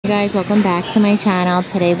guys, welcome back to my channel.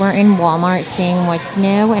 Today we're in Walmart seeing what's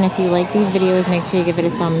new, and if you like these videos, make sure you give it a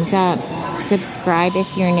thumbs up. Subscribe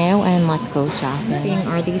if you're new, and let's go shopping. Seeing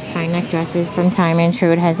are these high neck dresses from Time and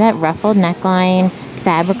True. It has that ruffled neckline,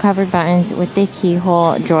 fabric covered buttons with the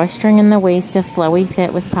keyhole, drawstring in the waist, a flowy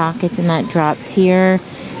fit with pockets and that drop tier.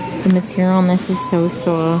 The material on this is so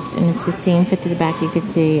soft, and it's the same fit to the back. You could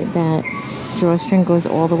see that drawstring goes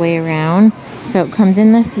all the way around. So it comes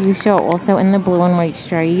in the fuchsia, also in the blue and white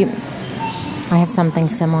stripe. I have something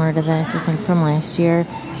similar to this, I think from last year,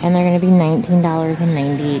 and they're going to be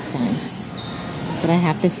 $19.98. But I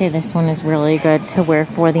have to say this one is really good to wear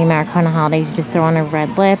for the Americana holidays. You just throw on a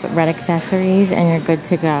red lip, red accessories, and you're good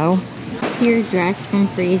to go. Tier dress from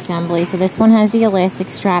Free Assembly. So this one has the elastic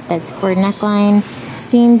strap, that squared neckline,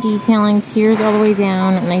 seam detailing, tiers all the way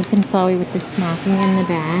down, nice and flowy with the smocking in the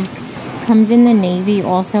back. Comes in the navy,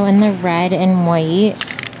 also in the red and white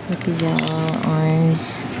with the yellow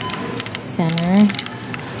orange center,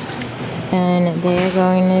 and they're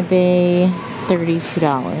going to be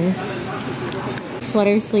 $32.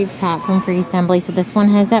 Flutter sleeve top from Free Assembly. So this one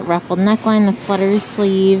has that ruffled neckline, the flutter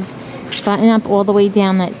sleeve, button up all the way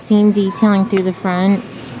down, that seam detailing through the front,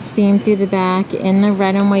 seam through the back, in the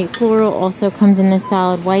red and white floral. Also comes in the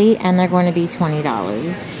solid white, and they're going to be $20.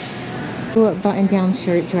 Button down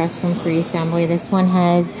shirt dress from Free Assembly. This one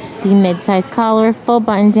has the mid-size collar, full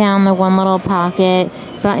button down, the one little pocket,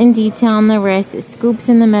 button detail on the wrist, scoops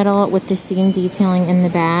in the middle with the seam detailing in the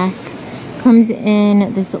back. Comes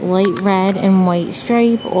in this light red and white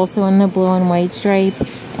stripe, also in the blue and white stripe,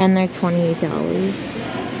 and they're $28.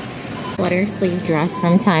 Flutter sleeve dress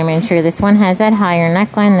from Time and True. This one has that higher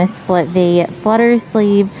neckline, the split V flutter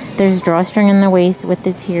sleeve. There's drawstring in the waist with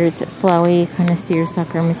the tiered flowy kind of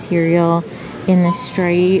seersucker material in the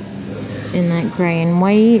stripe, in that gray and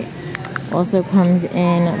white. Also comes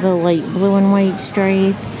in the light blue and white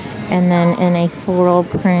stripe, and then in a floral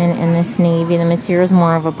print in this navy. The material is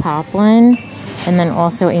more of a poplin, and then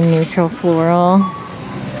also a neutral floral,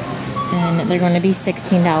 and they're going to be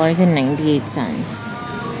 $16.98.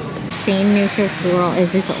 Same neutral floral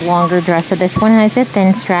is this longer dress. So this one has the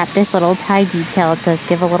thin strap, this little tie detail. It does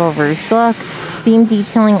give a little ruche look. Seam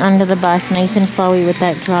detailing under the bust, nice and flowy with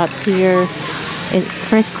that drop tier. It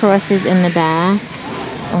crisscrosses in the back.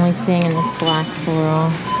 Only seeing in this black floral.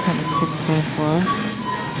 It's how the crisscross looks.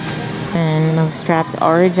 And those straps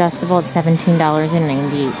are adjustable at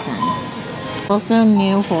 $17.98. Also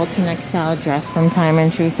new halter neck style dress from Time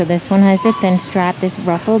and True. So this one has the thin strap, this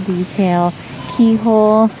ruffled detail,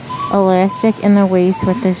 keyhole, elastic in the waist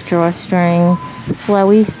with this drawstring,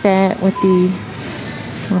 flowy fit with the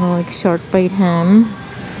little like shark bite hem.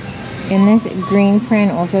 And this green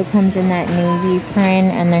print also comes in that navy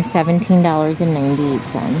print, and they're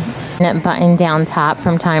 $17.98. Button down top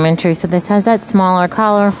from Time and True. So this has that smaller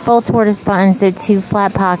collar, full tortoise buttons, the two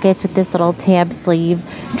flat pockets with this little tab sleeve,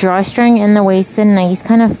 drawstring in the waist, and nice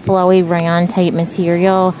kind of flowy rayon type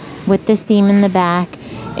material with the seam in the back.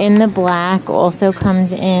 In the black, also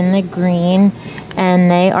comes in the green, and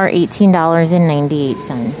they are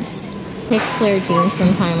 $18.98. Thick flare jeans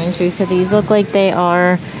from Time and True. So these look like they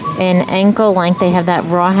are in ankle length. They have that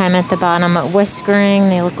raw hem at the bottom, whiskering.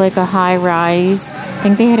 They look like a high rise. I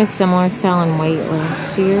think they had a similar style in white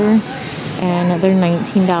last year, and they're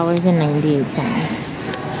 $19.98.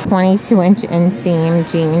 22-inch inseam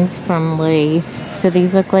jeans from Lee. So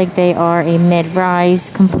these look like they are a mid-rise,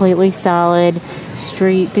 completely solid,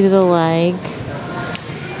 straight through the leg,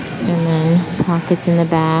 and then pockets in the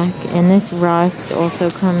back. And this rust also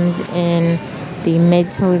comes in the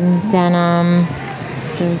mid-tone denim.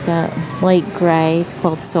 There's that light gray, it's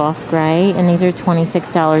called soft gray, and these are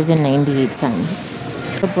 $26.98.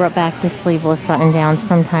 I brought back the sleeveless button downs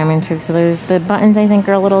from Time and True. So there's the buttons, I think,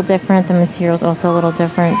 are a little different. The material's also a little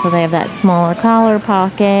different. So they have that smaller collar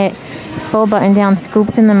pocket, full button down,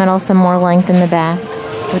 scoops in the middle, some more length in the back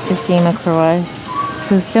with the seam across.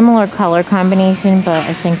 So similar color combination, but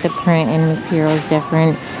I think the print and material is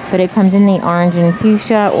different. But it comes in the orange and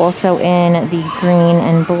fuchsia, also in the green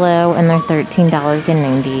and blue, and they're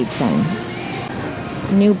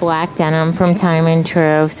 $13.98. New black denim from Time and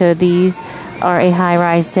True. So these are a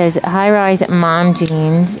high-rise, says high-rise mom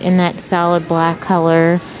jeans in that solid black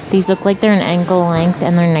color. These look like they're an ankle length,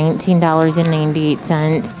 and they're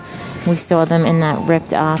 $19.98. We saw them in that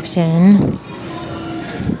ripped option.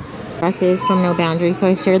 Dresses from No Boundaries. So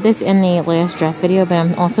I shared this in the last dress video, but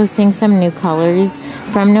I'm also seeing some new colors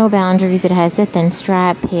from No Boundaries. It has the thin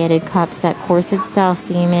strap, padded cups, that corset style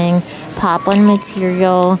seaming, poplin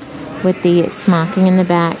material with the smocking in the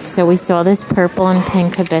back. So we saw this purple and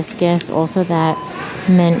pink hibiscus, also that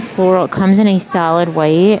mint floral. It comes in a solid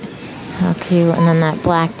white. How cute. And then that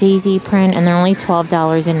black daisy print, and they're only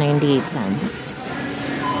 $12.98.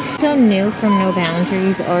 So new from No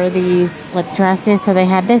Boundaries are these slip dresses. So they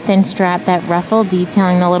have the thin strap, that ruffle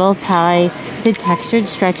detailing, the little tie. It's a textured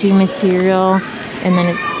stretchy material, and then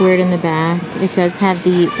it's squared in the back. It does have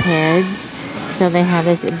the pads. So they have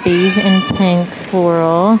this beige and pink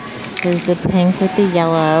floral. There's the pink with the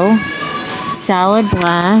yellow. Solid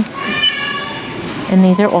black. And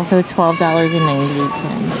these are also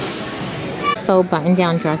 $12.98. Faux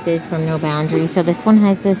button-down dresses from No Boundaries. So this one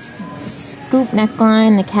has this scoop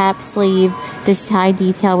neckline, the cap sleeve, this tie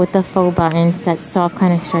detail with the faux buttons, that soft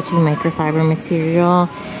kind of stretchy microfiber material.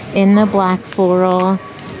 In the black floral,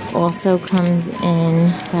 also comes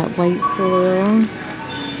in that white floral,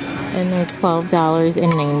 and they're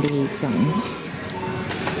 $12.98.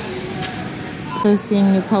 So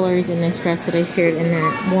seeing new colors in this dress that I shared in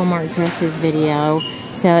that Walmart dresses video.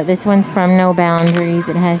 So this one's from No Boundaries.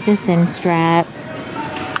 It has the thin strap.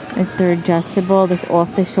 They're adjustable, this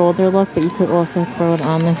off the shoulder look, but you could also throw it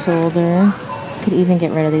on the shoulder. You could even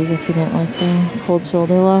get rid of these if you didn't like the cold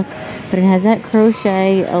shoulder look. But it has that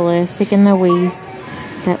crochet elastic in the waist,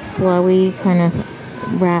 that flowy kind of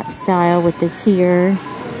wrap style with the tier.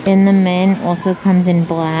 In the mint, also comes in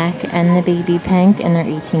black and the baby pink, and they're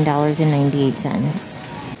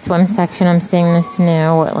 $18.98. Swim section, I'm seeing this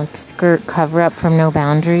new like skirt cover up from No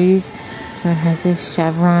Boundaries. So it has this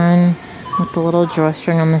chevron with the little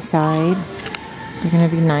drawstring on the side. They're going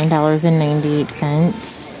to be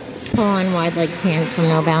 $9.98. Pull on wide leg pants from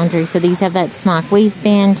No Boundaries. So these have that smock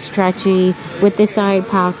waistband, stretchy with the side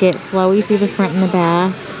pocket, flowy through the front and the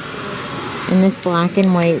back. And this black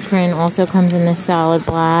and white print also comes in this solid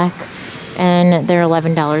black, and they're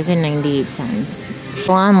 $11.98.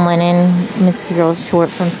 Blonde linen material short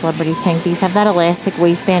from Celebrity Pink. These have that elastic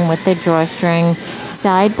waistband with the drawstring,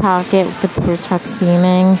 side pocket with the Portuck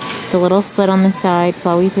seaming, the little slit on the side,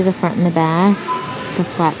 flowy through the front and the back, the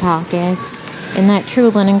flat pockets. In that true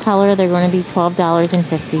linen color, they're going to be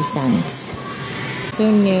 $12.50.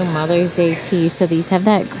 So new Mother's Day tees. So these have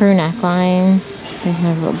that crew neckline. They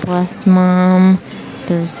have a Blessed Mom.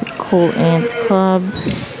 There's Cool Aunt Club,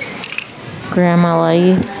 Grandma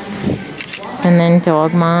Life, and then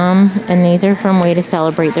Dog Mom. And these are from Way to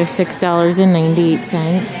Celebrate. They're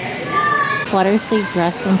 $6.98. Flutter sleeve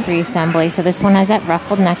dress from Free Assembly. So this one has that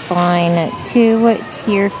ruffled neckline,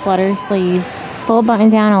 2-tier flutter sleeve, full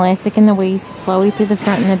button down, elastic in the waist, flowy through the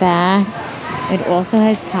front and the back. It also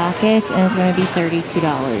has pockets, and it's going to be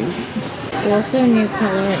 $32. Also new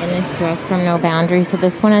color in this dress from No Boundaries. So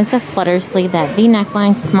this one has the flutter sleeve, that V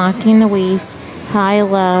neckline, smocky in the waist, high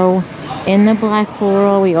low, in the black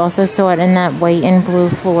floral. We also saw it in that white and blue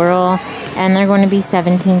floral, and they're going to be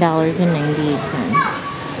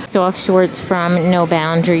 $17.98. Soft shorts from No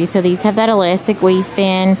Boundaries. So these have that elastic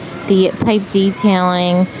waistband, the pipe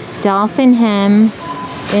detailing, dolphin hem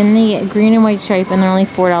in the green and white stripe, and they're only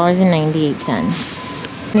 $4.98.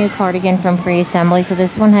 New cardigan from Free Assembly. So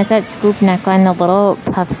this one has that scoop neckline, the little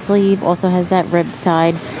puff sleeve, also has that ribbed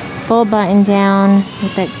side, full button down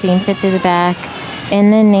with that same fit through the back. In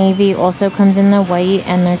the navy, also comes in the white,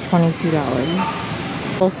 and they're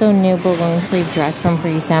 $22. Also new balloon sleeve dress from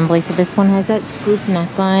Free Assembly. So this one has that scoop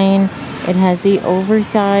neckline. It has the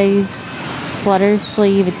oversized flutter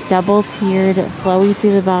sleeve. It's double tiered, flowy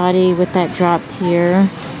through the body with that drop tier.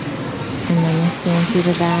 And then the same through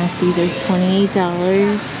the back. These are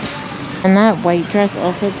 $28. And that white dress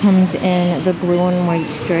also comes in the blue and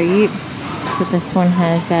white stripe. So this one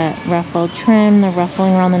has that ruffled trim, the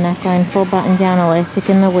ruffling around the neckline, full button down, elastic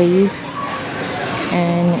in the waist,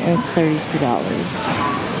 and it's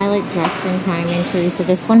 $32. Highlight dress from Time and True. So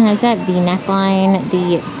this one has that V neckline,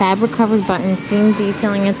 the fabric covered button, same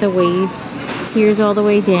detailing at the waist, tiers all the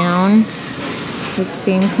way down. That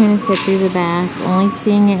same kind of fit through the back, only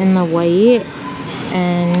seeing it in the white,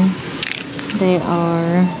 and they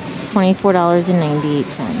are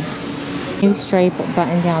 $24.98. New stripe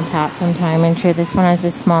button down top from Time and True. This one has a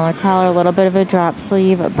smaller collar, a little bit of a drop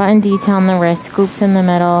sleeve, a button detail on the wrist, scoops in the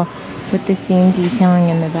middle with the same detailing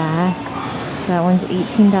in the back. That one's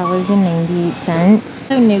 $18.98.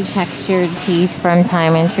 So new textured tees from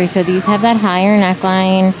Time and True. So these have that higher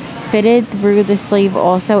neckline, fitted through the sleeve,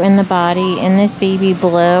 also in the body. In this baby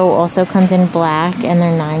blue, also comes in black, and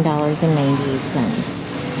they're $9.98.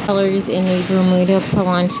 Colors in the Bermuda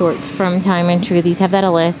pull-on shorts from Time and True. These have that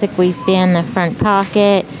elastic waistband, the front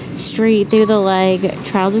pocket, straight through the leg,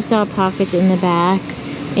 trouser-style pockets in the back.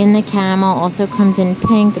 In the camel, also comes in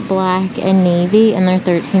pink, black, and navy, and they're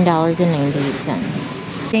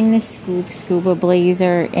 $13.98. The Scoop Scuba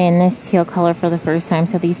Blazer in this teal color for the first time.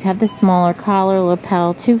 So these have the smaller collar,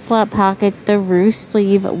 lapel, 2 flat pockets, the ruche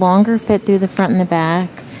sleeve, longer fit through the front and the back.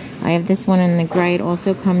 I have this one in the gray. It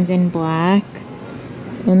also comes in black.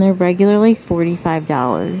 And they're regularly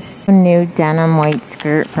 $45. A new denim white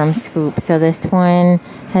skirt from Scoop. So this one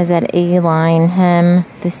has that A-line hem,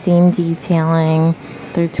 the seam detailing.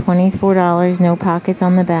 They're $24, no pockets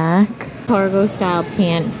on the back. Cargo style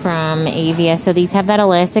pant from AVIA. So these have that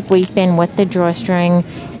elastic waistband with the drawstring,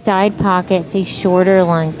 side pockets, a shorter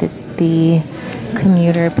length. It's the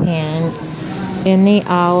commuter pant. In the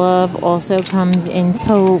olive, also comes in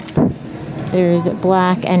taupe. There's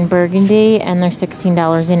black and burgundy, and they're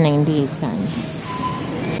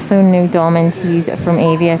 $16.98. So new dolman tees from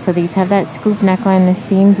AVIA. So these have that scoop neckline, the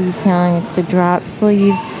seam detailing. It's the drop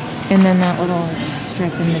sleeve, and then that little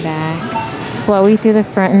strip in the back. Flowy through the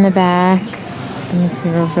front and the back. The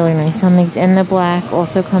material's really nice on these. And the black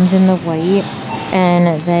also comes in the white,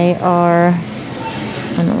 and they are,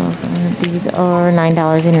 I don't know, these are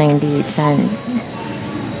 $9.98.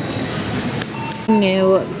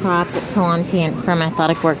 New cropped pull-on pant from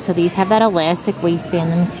Athletic Work. So these have that elastic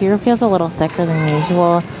waistband. The material feels a little thicker than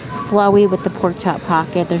usual. Flowy with the pork chop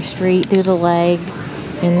pocket. They're straight through the leg.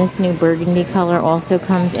 And this new burgundy color also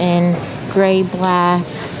comes in gray, black,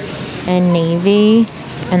 and navy.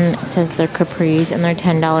 And it says they're capris, and they're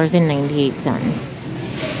 $10.98.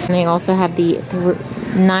 And they also have the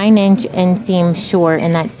 9-inch inseam short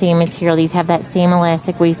in that same material. These have that same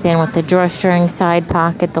elastic waistband with the drawstring, side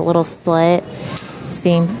pocket, the little slit,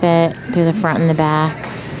 same fit through the front and the back.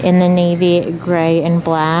 In the navy, gray, and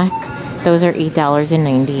black, those are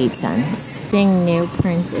 $8.98. Seeing new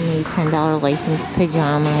prints in the $10 licensed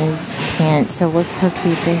pajamas pants. So look how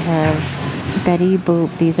cute they have. Betty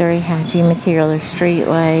Boop. These are a hatchy material. They're straight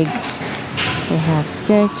leg. They have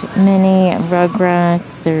Stitch, Minnie,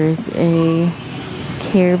 Rugrats. There's a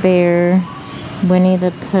Care Bear, Winnie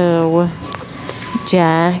the Pooh,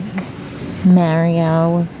 Jack, Mario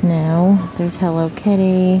was new. There's Hello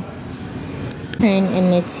Kitty. Print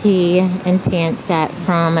in the tee and pants set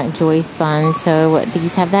from Joy Spun. So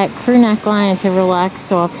these have that crew neckline. It's a relaxed,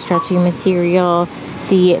 soft, stretchy material.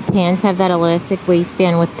 The pants have that elastic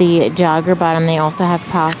waistband with the jogger bottom. They also have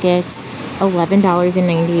pockets.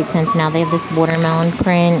 $11.98. Now they have this watermelon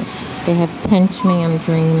print. They have Pinch Me, I'm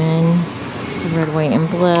Dreamin'. Red, white, and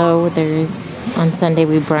blue. There's, on Sunday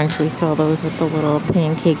we brunch, we saw those with the little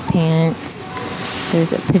pancake pants.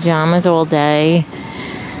 There's pajamas all day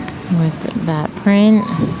with that print.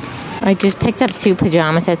 I just picked up 2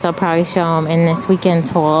 pajama sets. I'll probably show them in this weekend's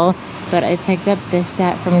haul. But I picked up this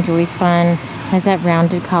set from Joy Spun. Has that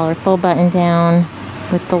rounded collar, full button down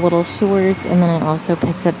with the little shorts. And then I also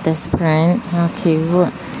picked up this print. How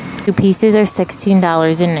cute. 2 pieces are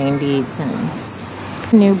 $16.98.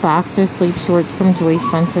 New boxer sleep shorts from Joy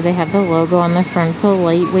Spun. So they have the logo on the front. It's a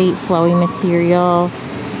lightweight, flowy material,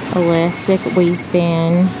 elastic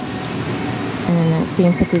waistband, and then that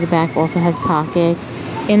same fit through the back. Also has pockets.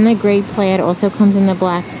 In the gray plaid, also comes in the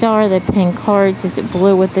black star, the pink hearts, this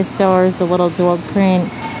blue with the stars, the little dog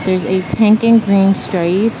print. There's a pink and green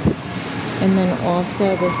stripe, and then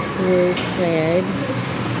also this blue plaid.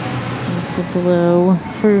 There's the blue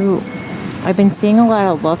fruit. I've been seeing a lot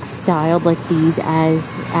of looks styled like these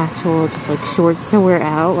as actual just like shorts to wear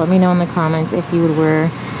out. Let me know in the comments if you would wear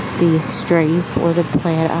the stripe or the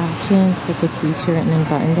plaid option. It's like a t-shirt and then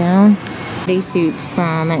button down. Day suits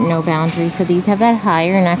from No Boundaries. So these have that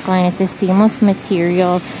higher neckline. It's a seamless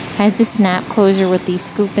material. Has the snap closure with the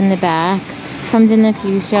scoop in the back. Comes in the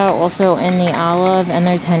fuchsia, also in the olive, and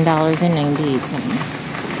they're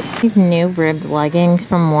 $10.98. These new ribbed leggings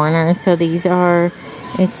from Warner. So these are,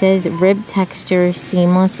 it says rib texture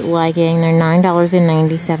seamless legging. They're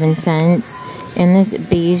 $9.97. In this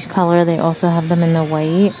beige color, they also have them in the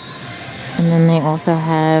white. And then they also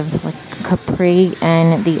have like capri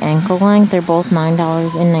and the ankle length. They're both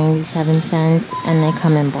 $9.97, and they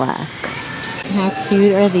come in black. How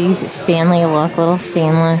cute are these Stanley Look little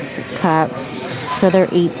stainless cups? So they're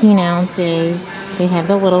 18 ounces. They have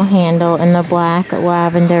the little handle in the black,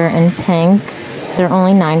 lavender, and pink. They're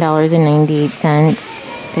only $9.98.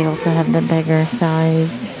 They also have the bigger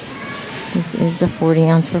size. This is the 40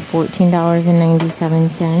 ounce for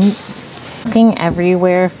 $14.97. Looking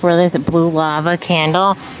everywhere for this blue lava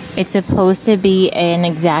candle. It's supposed to be an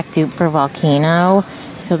exact dupe for Volcano.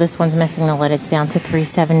 So this one's missing the lid. It's down to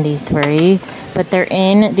 $3.73. But they're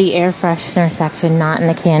in the air freshener section, not in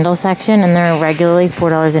the candle section. And they're regularly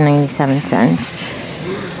 $4.97.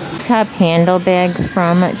 Top handle bag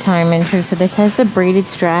from Time and Tru. So this has the braided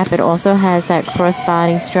strap. It also has that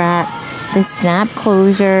crossbody strap. The snap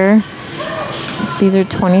closure. These are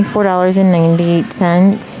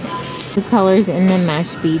 $24.98. Two colors in the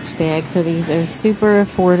mesh beach bag. So these are super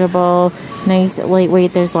affordable, nice,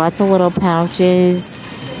 lightweight. There's lots of little pouches.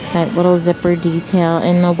 That little zipper detail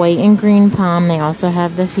in the white and green palm. They also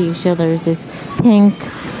have the fuchsia. There's this pink,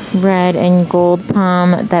 red, and gold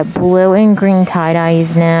palm. That blue and green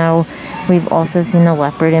tie-dyes now. We've also seen the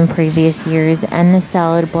leopard in previous years, and the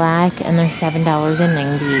solid black, and they're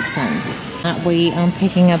 $7.98. Not wait on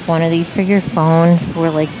picking up one of these for your phone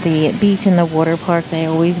for like the beach and the water parks. I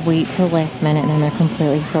always wait till last minute and then they're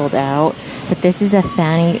completely sold out. But this is a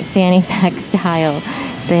fanny pack style.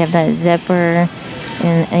 They have that zipper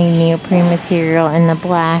and a neoprene material in the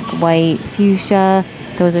black, white, fuchsia.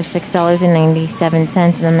 Those are $6.97.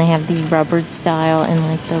 And then they have the rubbered style and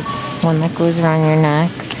like the one that goes around your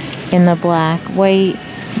neck in the black, white,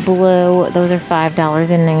 blue. Those are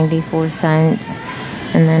 $5.94.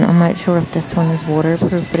 And then I'm not sure if this one is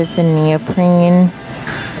waterproof, but it's a neoprene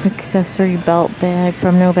accessory belt bag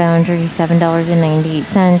from No Boundaries,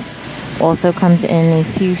 $7.98. Also comes in the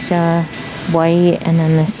fuchsia, white, and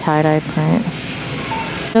then this tie-dye print.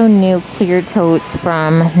 So new clear totes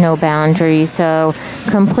from No Boundaries. So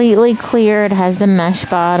completely clear. It has the mesh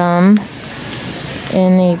bottom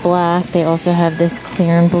in the black. They also have this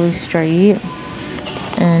clear and blue stripe.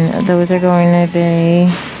 And those are going to be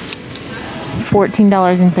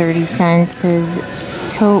 $14.30. Says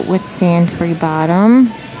tote with sand-free bottom.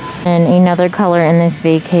 And another color in this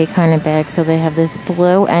vacay kind of bag. So they have this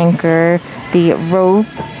blue anchor, the rope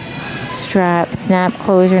strap, snap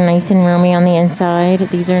closure, nice and roomy on the inside.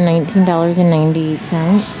 These are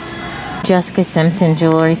 $19.98. Jessica Simpson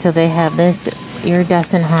jewelry. So they have this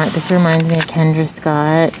iridescent heart. This reminds me of Kendra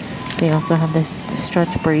Scott. They also have this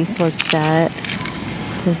stretch bracelet set.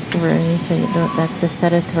 Just 3. So that's the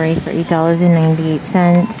set of 3 for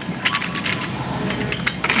 $8.98.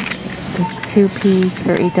 This 2-piece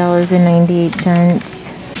for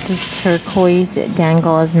 $8.98. This turquoise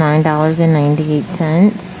dangle is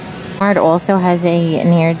 $9.98. It also has a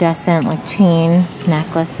iridescent like chain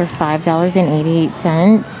necklace for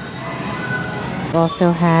 $5.88. We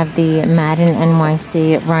also have the Madden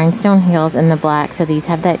NYC rhinestone heels in the black. So these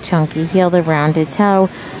have that chunky heel, the rounded toe,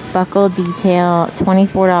 buckle detail,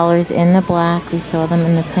 $24 in the black. We saw them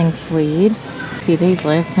in the pink suede. See these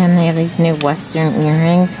last time. They have these new Western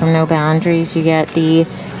earrings from No Boundaries. You get the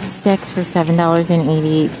 6 for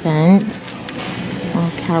 $7.88.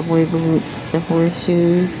 Cowboy boots, the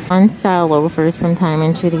horseshoes, on-style loafers from Time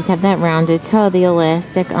and True. These have that rounded toe, the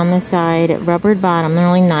elastic on the side, rubbered bottom. They're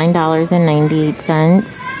only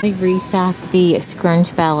 $9.98. They restocked the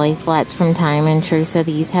scrunch ballet flats from Time and True. So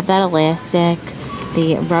these have that elastic,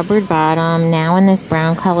 the rubbered bottom, now in this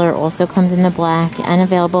brown color. Also comes in the black and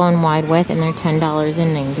available in wide width, and they're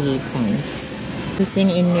 $10.98. We've seen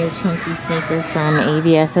a new chunky sneaker from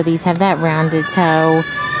AVIA. So these have that rounded toe,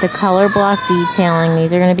 the color block detailing.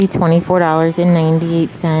 These are going to be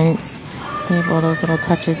 $24.98. They have all those little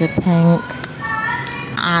touches of pink.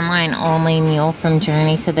 Online only mule from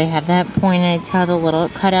Journey. So they have that pointed toe, the little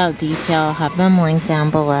cutout detail. I'll have them linked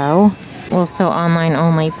down below. Also online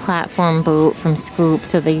only platform boot from Scoop.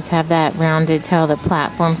 So these have that rounded toe, the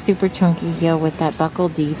platform, super chunky heel with that buckle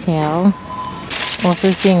detail.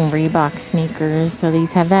 Also seeing Reebok sneakers. So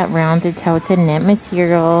these have that rounded toe. It's a knit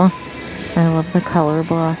material. I love the color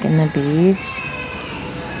block and the beige.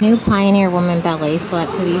 New Pioneer Woman ballet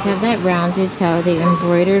flat. So these have that rounded toe, the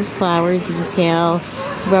embroidered flower detail,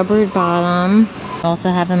 rubbered bottom.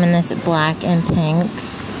 Also have them in this black and pink.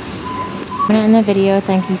 I'm going to end the video.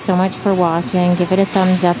 Thank you so much for watching. Give it a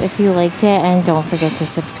thumbs up if you liked it, and don't forget to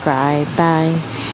subscribe. Bye.